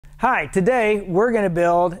Hi, today we're going to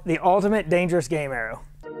build the ultimate dangerous game arrow.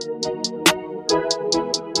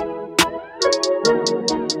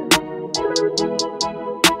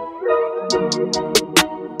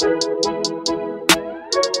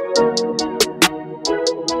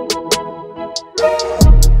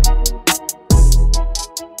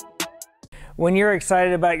 When you're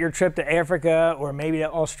excited about your trip to Africa or maybe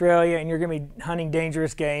to Australia and you're going to be hunting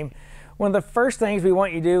dangerous game, one of the first things we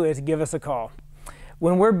want you to do is give us a call.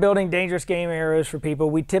 When we're building dangerous game arrows for people,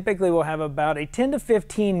 we typically will have about a 10 to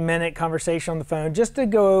 15 minute conversation on the phone just to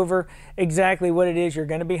go over exactly what it is you're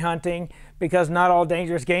going to be hunting, because not all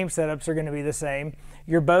dangerous game setups are going to be the same.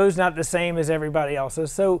 Your bow's not the same as everybody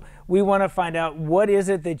else's, so we want to find out what is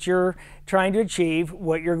it that you're trying to achieve,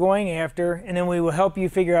 what you're going after, and then we will help you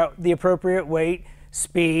figure out the appropriate weight,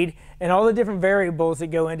 speed, and all the different variables that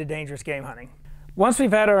go into dangerous game hunting. Once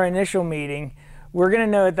we've had our initial meeting, we're going to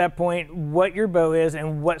know at that point what your bow is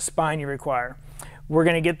and what spine you require. We're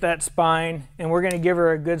going to get that spine and we're going to give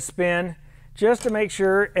her a good spin just to make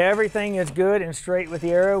sure everything is good and straight with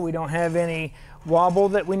the arrow. We don't have any wobble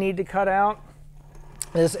that we need to cut out.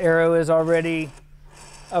 This arrow is already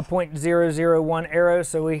a .001 arrow,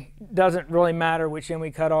 so it doesn't really matter which end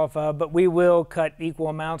we cut off of, but we will cut equal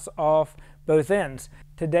amounts off both ends.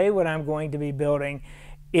 Today what I'm going to be building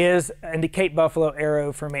is a Cape Buffalo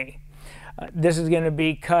arrow for me. This is going to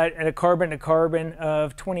be cut at a carbon to carbon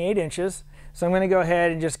of 28 inches. So I'm going to go ahead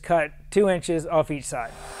and just cut 2 inches off each side.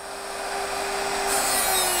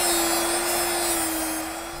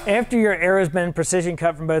 After your arrow's been precision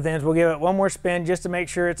cut from both ends, we'll give it one more spin just to make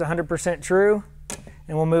sure it's 100% true,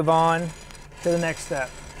 and we'll move on to the next step.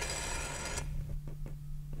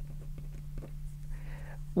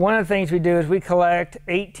 One of the things we do is we collect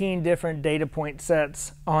 18 different data point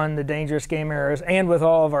sets on the dangerous game arrows and with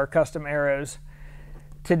all of our custom arrows.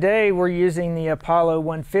 Today we're using the Apollo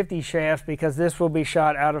 150 shaft because this will be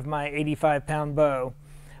shot out of my 85-pound bow.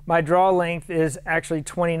 My draw length is actually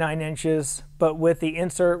 29 inches, but with the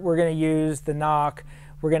insert we're going to use, the knock,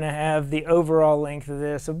 we're going to have the overall length of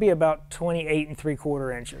this. It'll be about 28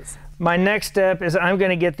 3/4 inches. My next step is I'm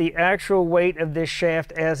going to get the actual weight of this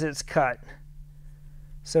shaft as it's cut.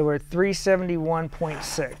 So we're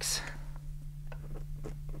 371.6.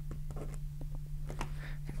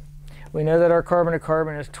 We know that our carbon to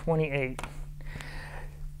carbon is 28.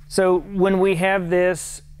 So when we have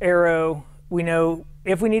this arrow, we know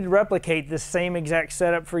if we need to replicate this same exact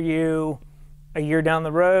setup for you a year down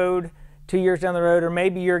the road, 2 years down the road, or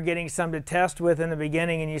maybe you're getting some to test with in the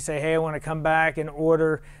beginning and you say, hey, I want to come back and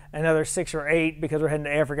order another 6 or 8 because we're heading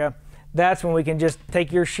to Africa. That's when we can just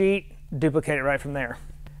take your sheet, duplicate it right from there.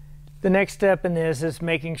 The next step in this is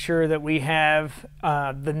making sure that we have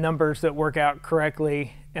the numbers that work out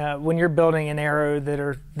correctly. When you're building an arrow that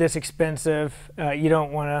are this expensive, you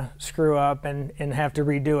don't want to screw up and have to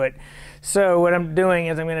redo it. So what I'm doing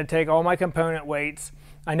is I'm going to take all my component weights.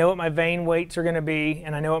 I know what my vane weights are going to be,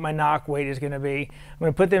 and I know what my knock weight is going to be. I'm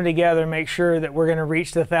going to put them together and make sure that we're going to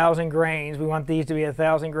reach the 1,000 grains. We want these to be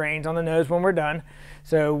 1,000 grains on the nose when we're done.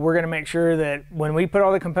 So we're going to make sure that when we put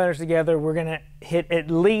all the components together, we're going to hit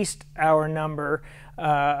at least our number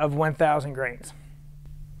of 1,000 grains.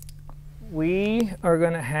 We are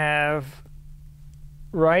going to have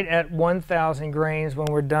right at 1,000 grains when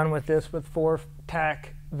we're done with this with 4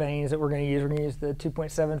 tack vanes that we're going to use. We're going to use the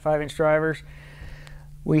 2.75 inch drivers.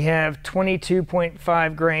 We have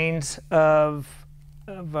 22.5 grains of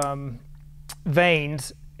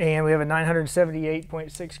vanes, and we have a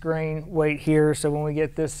 978.6 grain weight here. So when we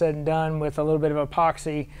get this said and done with a little bit of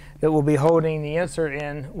epoxy that will be holding the insert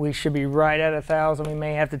in, we should be right at 1,000. We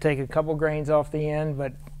may have to take a couple grains off the end,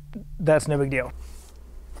 but that's no big deal.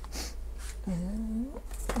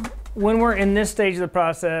 When we're in this stage of the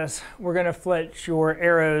process, we're going to fletch your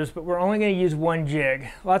arrows, but we're only going to use one jig.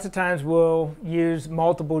 Lots of times we'll use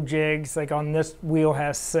multiple jigs, like on this wheel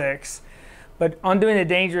has 6. But on doing a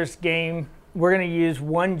dangerous game, we're going to use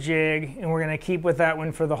one jig, and we're going to keep with that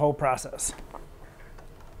one for the whole process.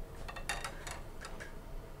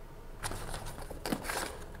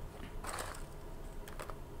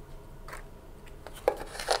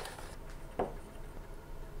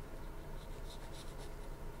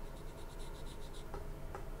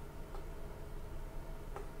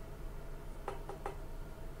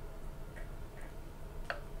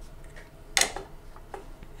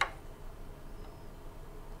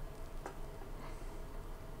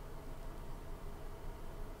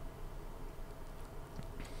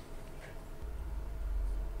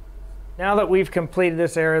 Now that we've completed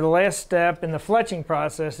this arrow, the last step in the fletching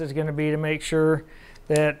process is going to be to make sure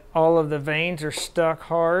that all of the vanes are stuck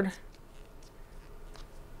hard.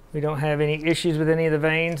 we don't have any issues with any of the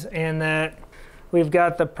vanes, and that we've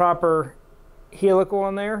got the proper helical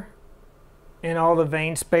in there and all the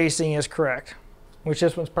vane spacing is correct, which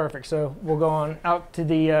this one's perfect. So we'll go on out to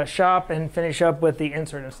the shop and finish up with the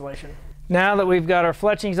insert installation. Now that we've got our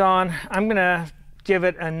fletchings on, I'm gonna give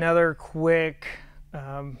it another quick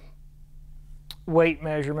weight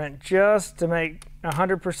measurement just to make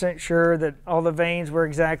 100% sure that all the vanes were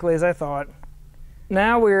exactly as I thought.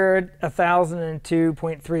 Now we're at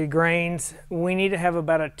 1,002.3 grains. We need to have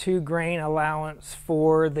about a 2 grain allowance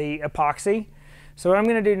for the epoxy. So what I'm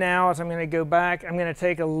going to do now is I'm going to go back, I'm going to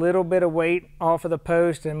take a little bit of weight off of the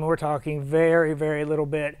post, and we're talking very, very little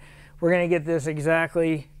bit. We're going to get this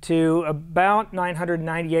exactly to about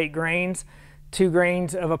 998 grains. 2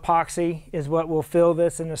 grains of epoxy is what will fill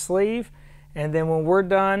this in the sleeve. And then when we're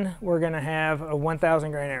done, we're going to have a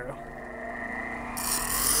 1,000 grain arrow.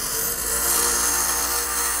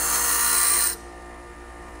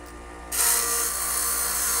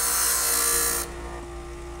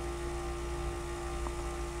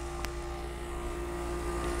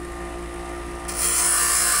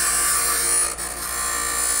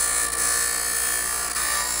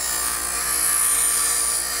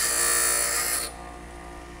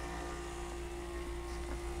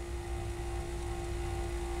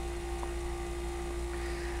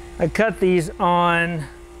 I cut these on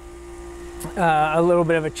a little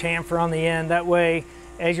bit of a chamfer on the end. That way,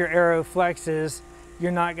 as your arrow flexes,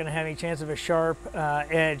 you're not going to have any chance of a sharp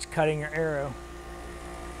edge cutting your arrow.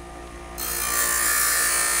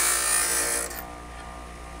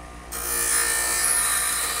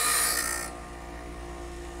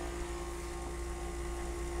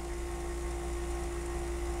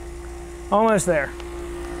 Almost there.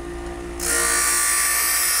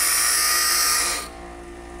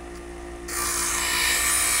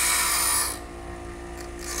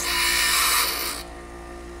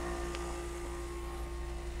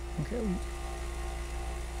 Okay.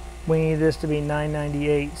 We need this to be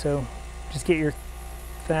 998, so just get your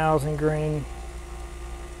 1,000 grain.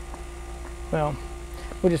 Well,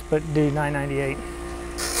 we'll just do 998.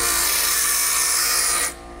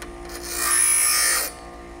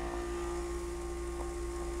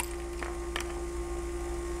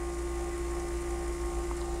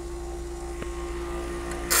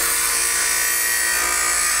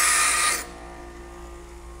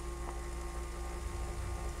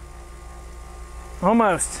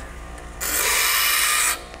 Almost.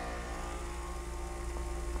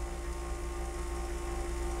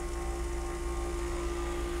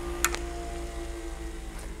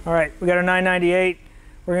 All right, we got our 998.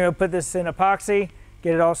 We're gonna put this in epoxy,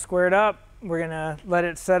 get it all squared up. We're gonna let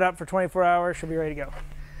it set up for 24 hours, should be ready to go.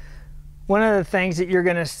 One of the things that you're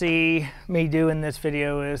gonna see me do in this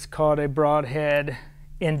video is called a broadhead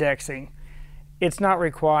indexing. It's not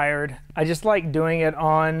required. I just like doing it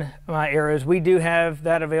on my arrows. We do have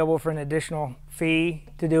that available for an additional fee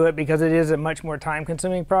to do it because it is a much more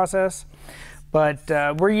time-consuming process. But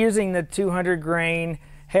we're using the 200 grain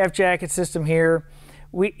half jacket system here.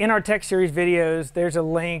 In our Tech Series videos, there's a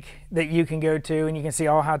link that you can go to and you can see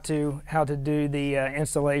all how to do the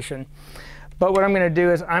installation. But what I'm going to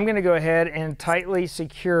do is I'm going to go ahead and tightly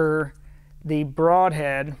secure the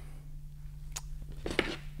broadhead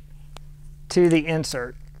to the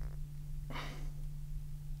insert.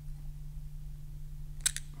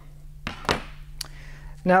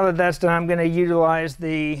 Now that that's done, I'm going to utilize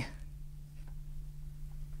the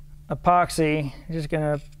epoxy. I'm just going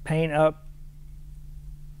to paint up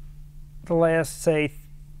the last, say,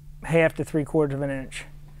 1/2 to 3/4 of an inch.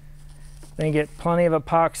 Then get plenty of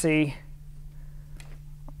epoxy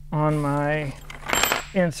on my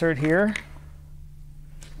insert here,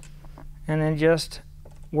 and then just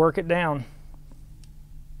work it down.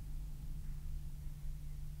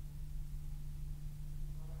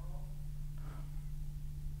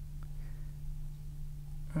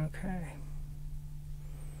 Okay.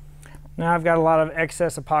 Now I've got a lot of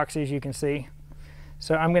excess epoxy, as you can see.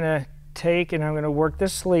 So I'm going to take and I'm going to work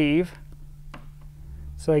this sleeve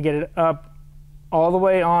so I get it up all the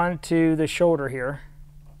way onto the shoulder here.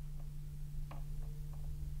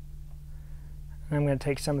 And I'm going to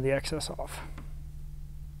take some of the excess off.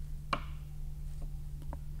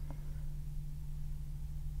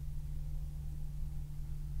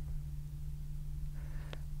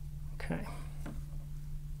 Okay.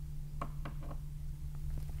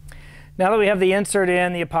 Now that we have the insert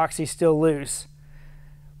in, the epoxy is still loose.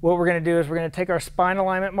 What we're going to do is we're going to take our spine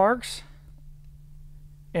alignment marks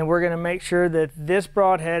and we're going to make sure that this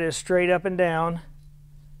broadhead is straight up and down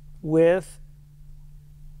with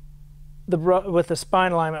the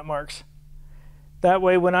spine alignment marks. That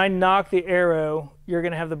way when I knock the arrow, you're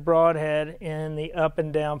going to have the broadhead in the up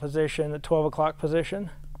and down position, the 12 o'clock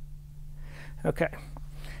position. Okay,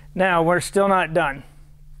 now we're still not done.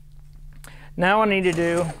 Now what I need to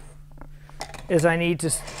do is I need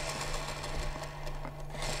to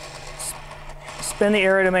spin the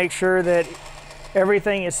arrow to make sure that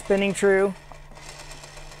everything is spinning true.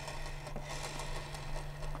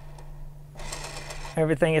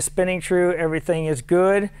 Everything is spinning true, everything is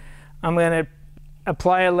good. I'm going to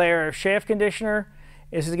apply a layer of shaft conditioner.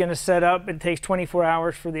 This is going to set up. It takes 24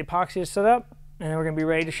 hours for the epoxy to set up, and then we're going to be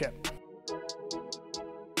ready to ship.